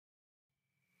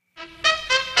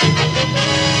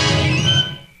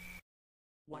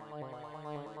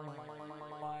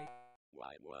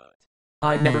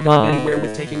I never got anywhere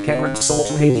with taking Cameron's soul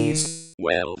to Hades.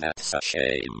 Well, that's a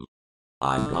shame.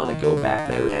 I'm gonna go back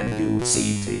there and do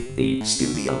the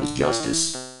studio's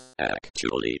justice.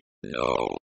 Actually,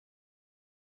 no.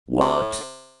 What?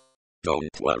 Don't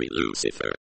worry,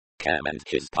 Lucifer. Cam and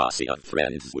his posse of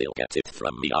friends will get it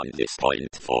from me on this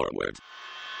point forward.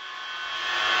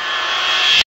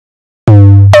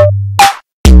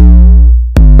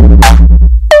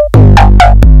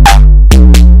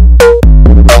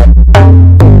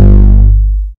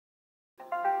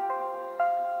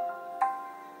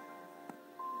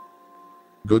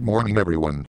 Good morning,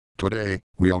 everyone. Today,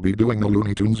 we'll be doing the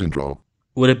Looney Tunes intro.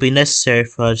 Would it be necessary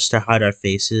for us to hide our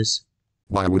faces?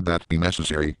 Why would that be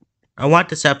necessary? I want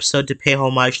this episode to pay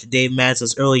homage to Dave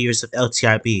Mansell's early years of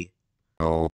LTIB.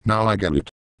 Oh, now I get it.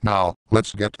 Now,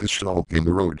 let's get this show in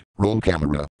the road. Roll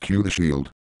camera, cue the shield.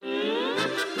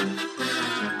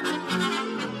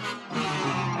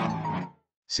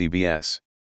 CBS.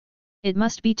 It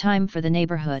must be time for the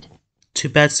neighborhood. Too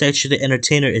bad Section the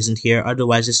Entertainer isn't here,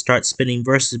 otherwise it starts spinning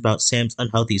verses about Sam's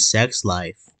unhealthy sex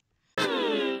life.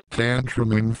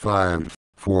 Tantrum in 5,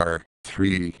 4,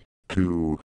 3,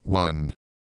 2, 1.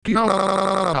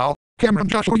 Now, Cameron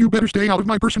Joshua, you better stay out of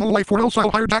my personal life or else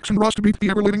I'll hire Jackson Ross to beat the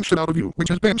ever-living shit out of you, which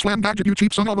has been slam-bagged, you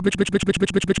cheap son of a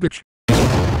bitch.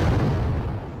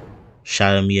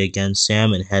 Shout at me again,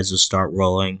 Sam, and heads will start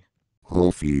rolling.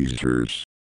 Oh, feasters.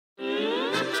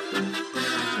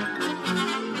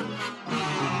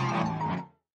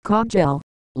 Cog gel.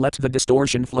 Let the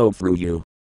distortion flow through you.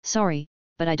 Sorry,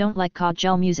 but I don't like cog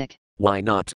gel music. Why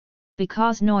not?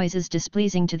 Because noise is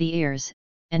displeasing to the ears.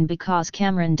 And because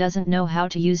Cameron doesn't know how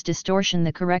to use distortion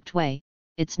the correct way.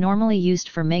 It's normally used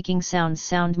for making sounds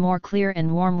sound more clear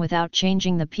and warm without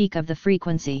changing the peak of the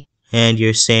frequency. And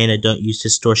you're saying I don't use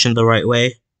distortion the right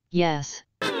way? Yes.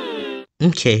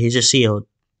 Okay, here's your shield.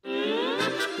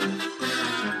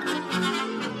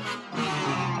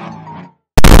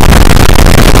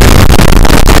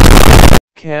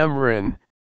 Cameron.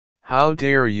 How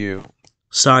dare you?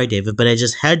 Sorry, David, but I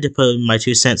just had to put in my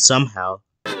 2 cents somehow.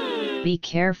 Be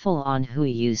careful on who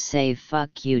you say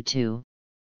fuck you to.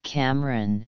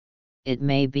 Cameron. It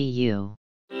may be you.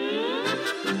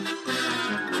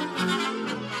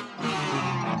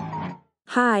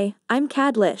 Hi, I'm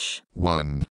Kadlish.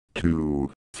 1,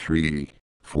 2, 3,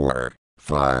 4,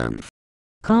 5.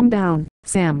 Calm down,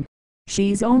 Sam.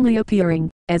 She's only appearing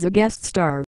as a guest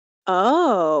star.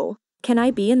 Oh, can I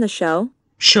be in the show?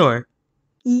 Sure.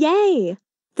 Yay!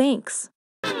 Thanks.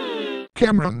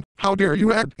 Cameron, how dare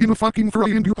you act in a fucking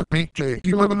furry and you put me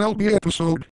BJ11LB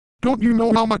episode. Don't you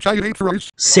know how much I hate furries?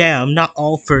 Sam, not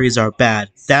all furries are bad.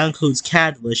 That includes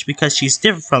Kadlish because she's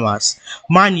different from us.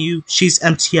 Mind you, she's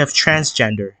MTF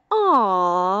transgender.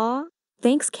 Aww.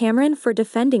 Thanks, Cameron, for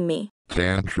defending me.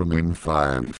 Tantrum in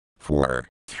 5, 4,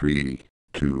 3,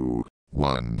 2,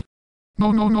 1.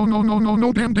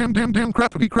 No, damn,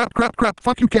 crap.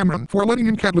 Fuck you, Cameron, for letting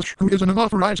in Kadlish, who is an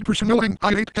unauthorized personnel.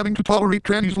 I hate having to tolerate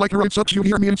trannies like her. It sucks, you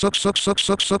hear me, and sucks.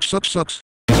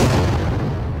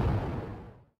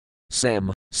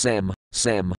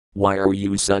 Sam, why are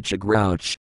you such a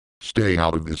grouch? Stay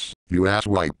out of this, you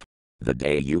asswipe. The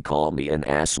day you call me an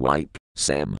asswipe,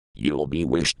 Sam, you'll be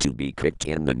wished to be kicked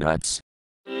in the nuts.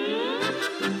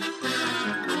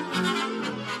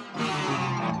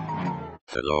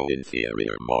 Hello,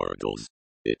 inferior mortals.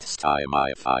 It's time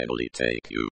I finally take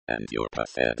you and your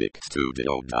pathetic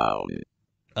studio down.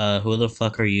 Who the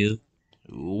fuck are you?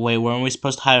 Wait, weren't we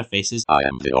supposed to hide our faces? I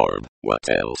am the Orb. What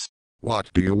else? What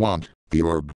do you want, the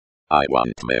Orb? I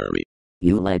want Mary.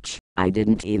 You lech, I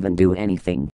didn't even do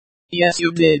anything. Yes,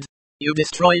 you did. You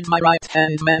destroyed my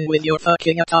right-hand man with your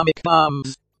fucking atomic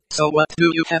bombs. So what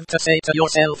do you have to say to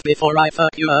yourself before I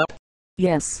fuck you up?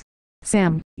 Yes.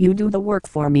 Sam, you do the work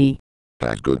for me.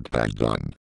 Bad good, bad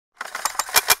done.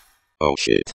 Oh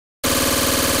shit.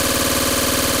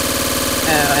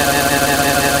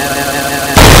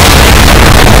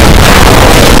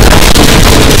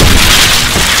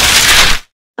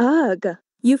 Ugh.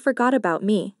 You forgot about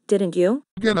me, didn't you?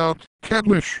 Get out,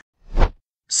 Kadlish.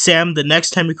 Sam, the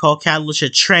next time you call Kadlish a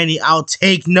tranny, I'll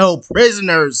take no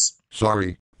prisoners!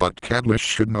 Sorry, but Kadlish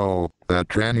should know that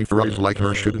tranny furries like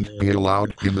her shouldn't be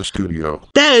allowed in the studio.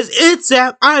 That is it,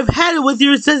 Sam! I've had it with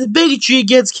your sense of bigotry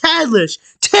against Kadlish!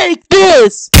 Take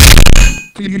this!